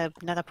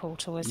nether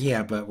portal is?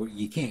 Yeah, but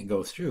you can't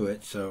go through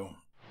it, so.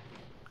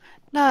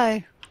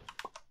 No.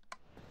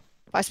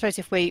 But I suppose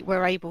if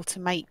we're able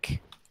to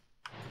make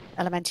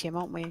Elementium,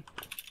 aren't we?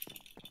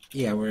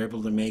 Yeah, we're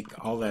able to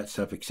make all that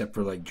stuff except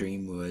for like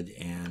Dreamwood,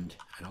 and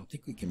I don't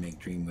think we can make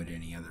Dreamwood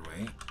any other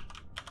way.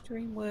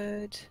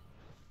 Dreamwood.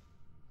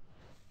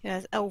 Yeah,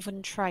 it's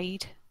Elven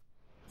Trade.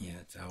 Yeah,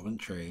 it's Elven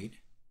Trade.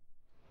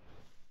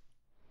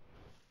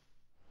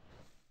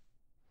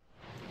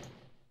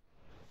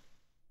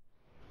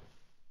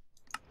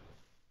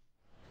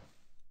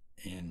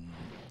 And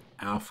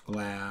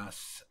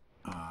Alfglass,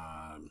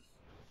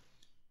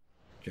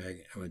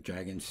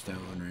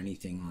 Dragonstone, or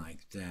anything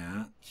like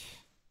that.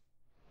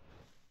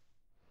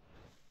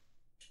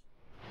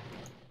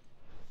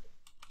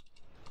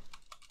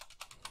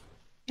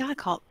 Yeah, I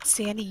can't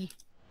see any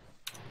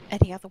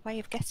other way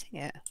of getting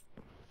it.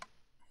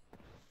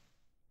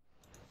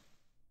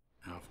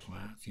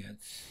 Alfglass, yeah,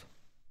 it's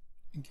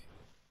okay.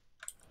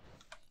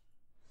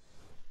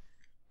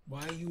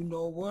 Why you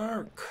no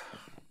work?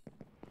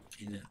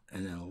 In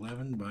an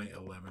 11 by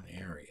 11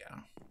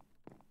 area.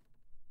 2,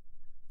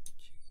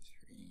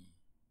 3.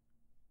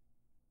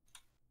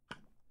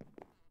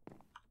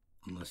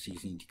 Unless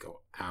these need to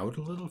go out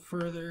a little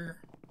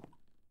further.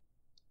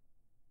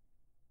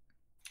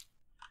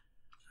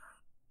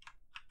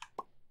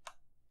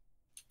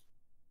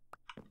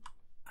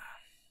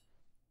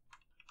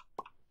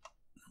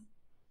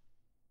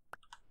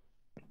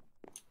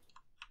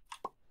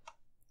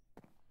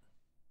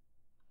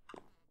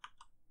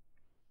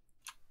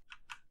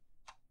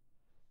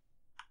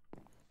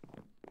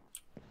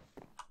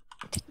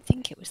 I didn't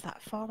think it was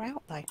that far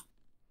out though.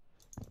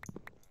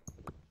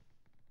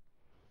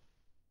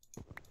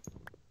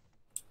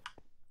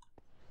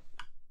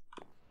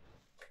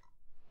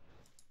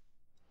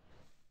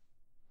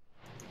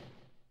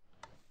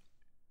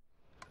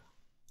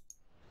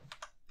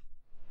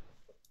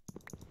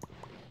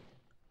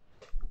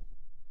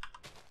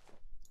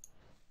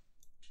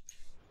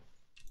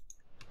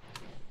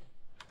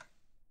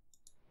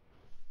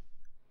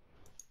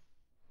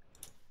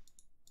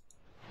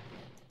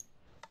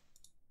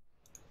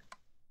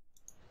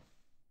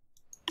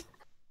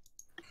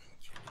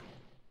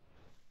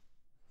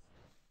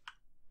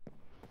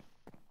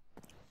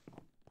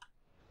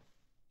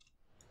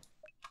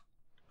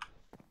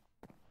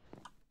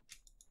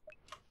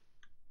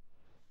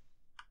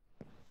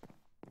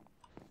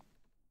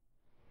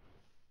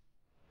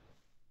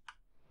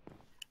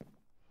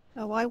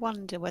 Oh, I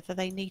wonder whether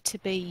they need to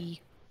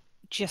be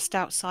just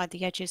outside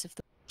the edges of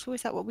the portal.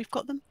 Is that what we've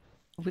got them?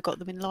 Have we got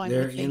them in line?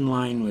 They're in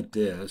line with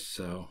this,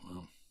 so.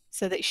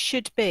 So that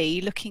should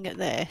be, looking at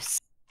this,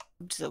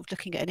 I'm sort of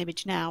looking at an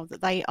image now,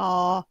 that they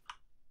are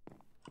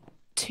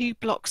 2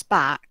 blocks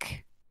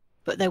back,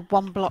 but they're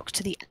 1 block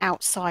to the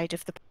outside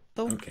of the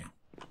portal. Okay.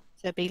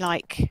 So it'd be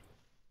like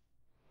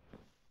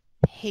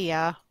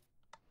here.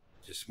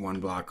 Just 1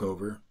 block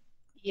over?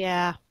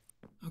 Yeah.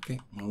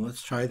 Okay, well,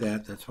 let's try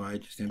that. That's why I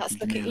just emptied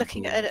That's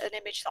looking at an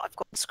image that I've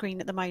got on the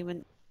screen at the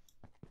moment.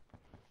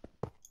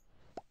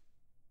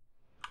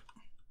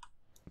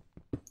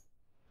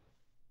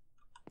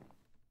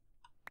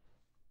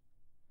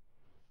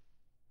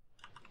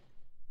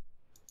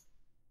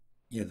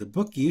 Yeah, the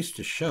book used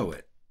to show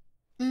it.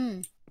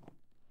 Mm.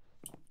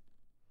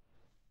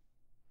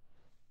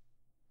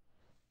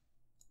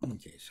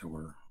 Okay, so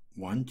we're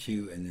 1,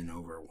 2, and then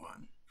over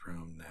 1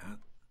 from that.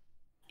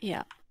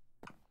 Yeah.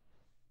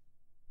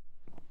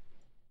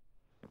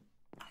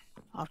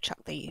 I'll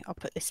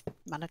put this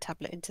mana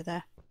tablet into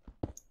there.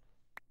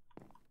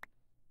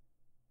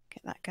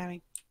 Get that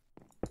going.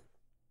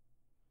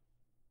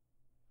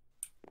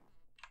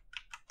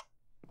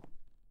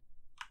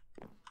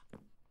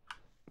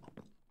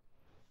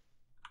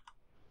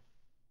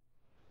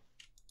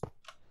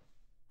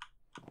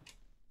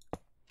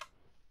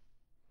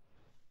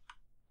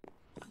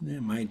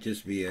 It might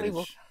just be it.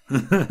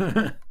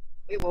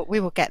 We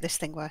will get this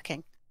thing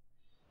working.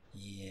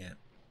 Yeah.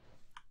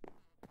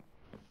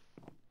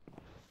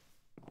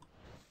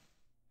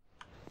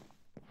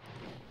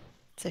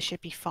 So there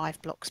should be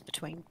 5 blocks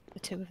between the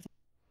two of them.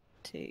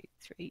 2,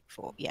 3,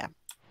 4. Yeah.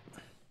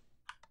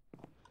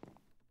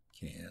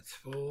 Okay, that's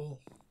full.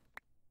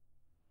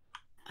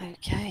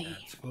 Okay.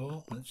 That's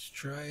full. Let's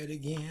try it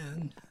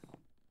again.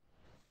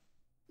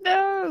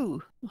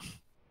 No!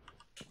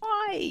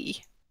 Why?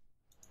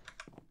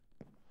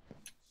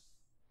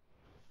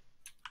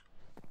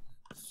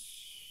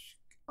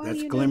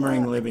 That's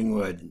glimmering living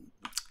wood.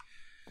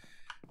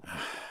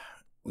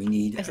 We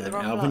need an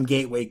Elven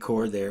Gateway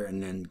core there,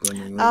 and then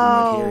glimmering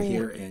living wood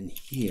here, and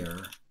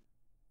here.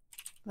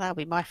 That'll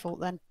be my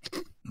fault then.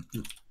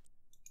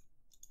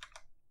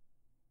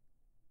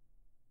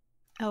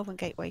 Elven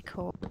Gateway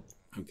core.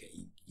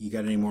 Okay, you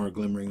got any more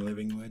glimmering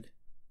living wood?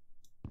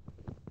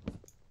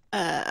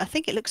 I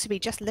think it looks to be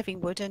just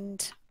living wood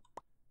and...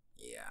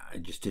 Yeah, I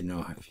just didn't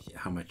know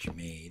how much you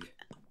made.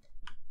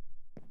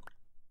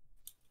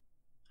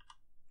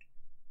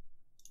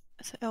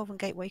 So Elven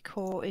Gateway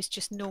core is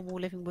just normal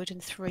living wood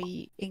and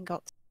 3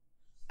 ingots,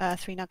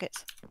 3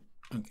 nuggets.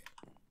 Okay.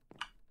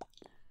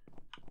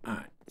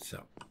 Alright,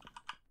 so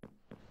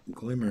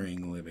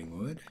glimmering living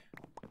wood.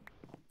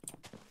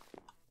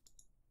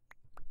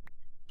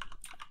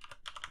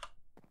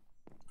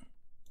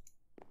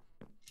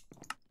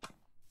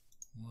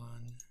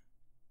 One,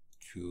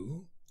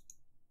 2.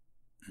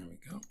 There we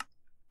go.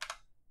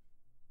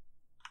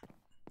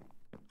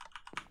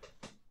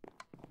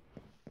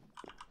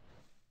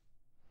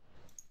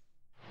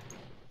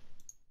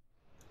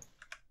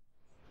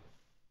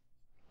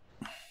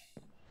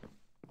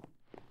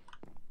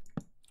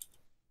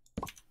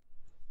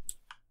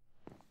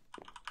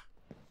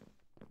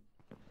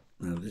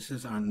 Now, this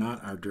is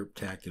not our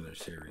Derptacular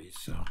series,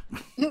 so...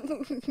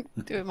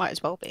 It might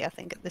as well be, I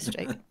think, at this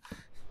stage.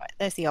 Right,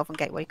 there's the Elven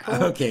Gateway core.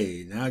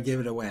 Okay, now give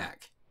it a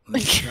whack.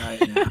 Let's try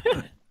it now.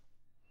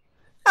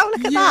 Oh,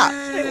 look at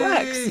that! It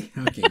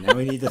works! Okay, now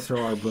we need to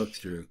throw our book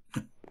through.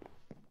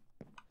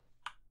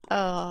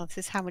 Oh, this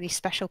is how many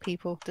special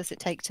people does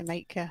it take to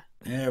make a...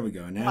 There we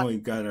go. Now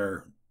we've got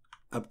our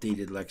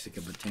updated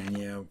Lexica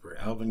Botania for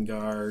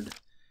Elvengard.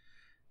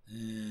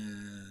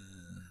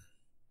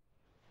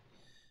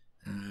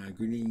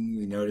 Greeting,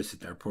 we noticed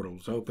that our portal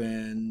was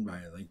open by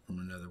a link from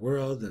another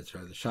world. That's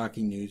rather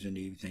shocking news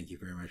indeed. Thank you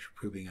very much for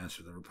proving us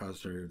with the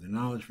repository of the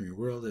knowledge from your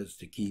world as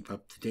to keep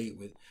up to date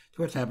with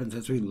what's happened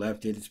since we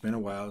left it. It's been a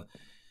while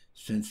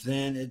since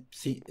then.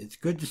 It's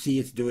good to see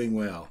it's doing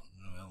well.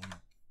 Well,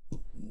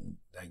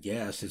 I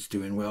guess it's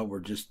doing well. We're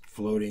just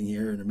floating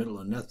here in the middle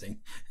of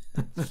nothing.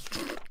 Okay.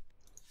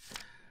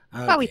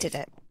 Well, we did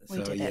it.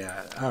 We did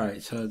it. All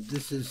right. So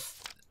this is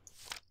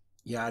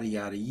yada,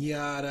 yada,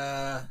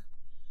 yada.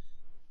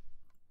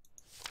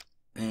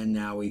 And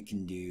now we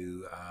can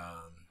do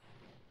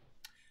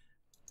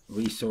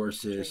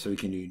resources. So we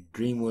can do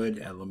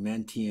Dreamwood,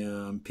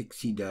 Elementium,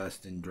 Pixie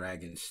Dust, and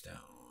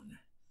Dragonstone.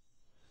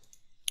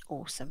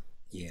 Awesome.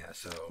 Yeah,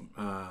 so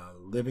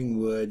Living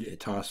Wood,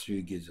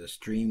 Toss-Through gives us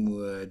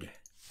Dreamwood.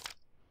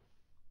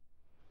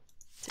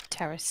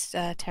 Terra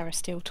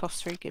Steel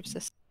Toss-Through gives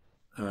us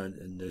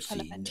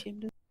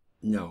Elementium.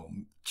 No,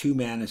 2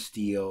 Mana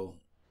Steel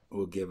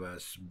will give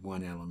us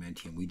 1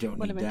 Elementium. We don't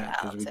need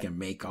that because we can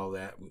make all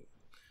that.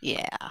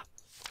 Yeah.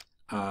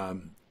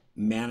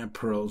 Mana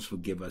Pearls will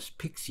give us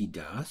Pixie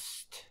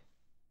Dust.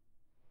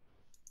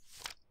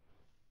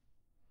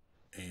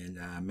 And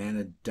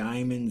Mana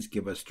Diamonds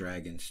give us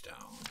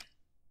Dragonstone.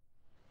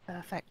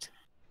 Perfect.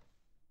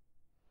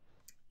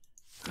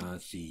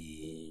 Let's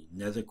see.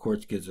 Nether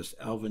Quartz gives us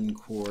Elven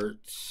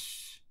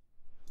Quartz.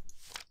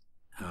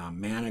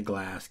 Mana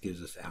Glass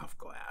gives us Elf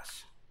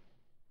Glass.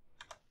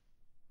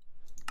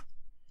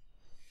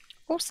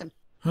 Awesome.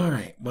 All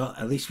right. Well,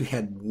 at least we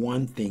had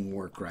one thing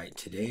work right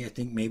today. I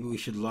think maybe we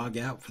should log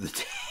out for the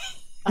day.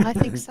 I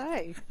think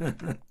so.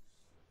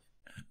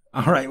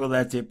 All right. Well,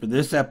 that's it for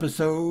this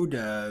episode.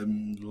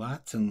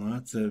 Lots and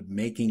lots of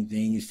making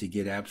things to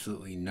get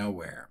absolutely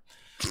nowhere.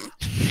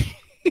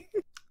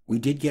 We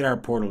did get our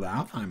portal to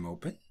Alfheim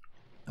open,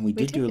 and we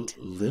did do a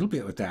little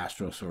bit with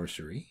Astral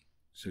Sorcery.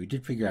 So we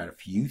did figure out a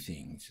few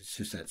things. It's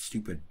just that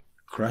stupid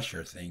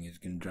crusher thing is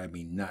going to drive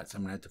me nuts.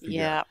 I'm going to have to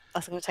figure out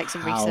that's going to take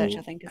some research,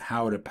 I think.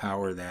 How to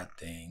power that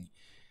thing.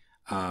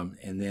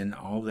 And then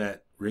all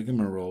that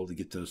rigmarole to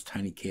get those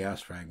tiny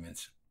chaos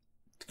fragments.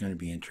 It's going to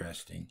be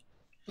interesting.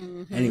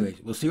 Mm-hmm.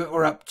 Anyways, we'll see what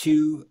we're up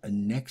to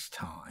next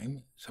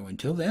time. So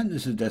until then,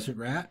 this is Desert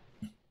Rat.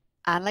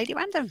 And Lady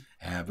Random.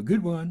 Have a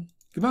good one.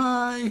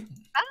 Goodbye.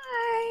 Bye.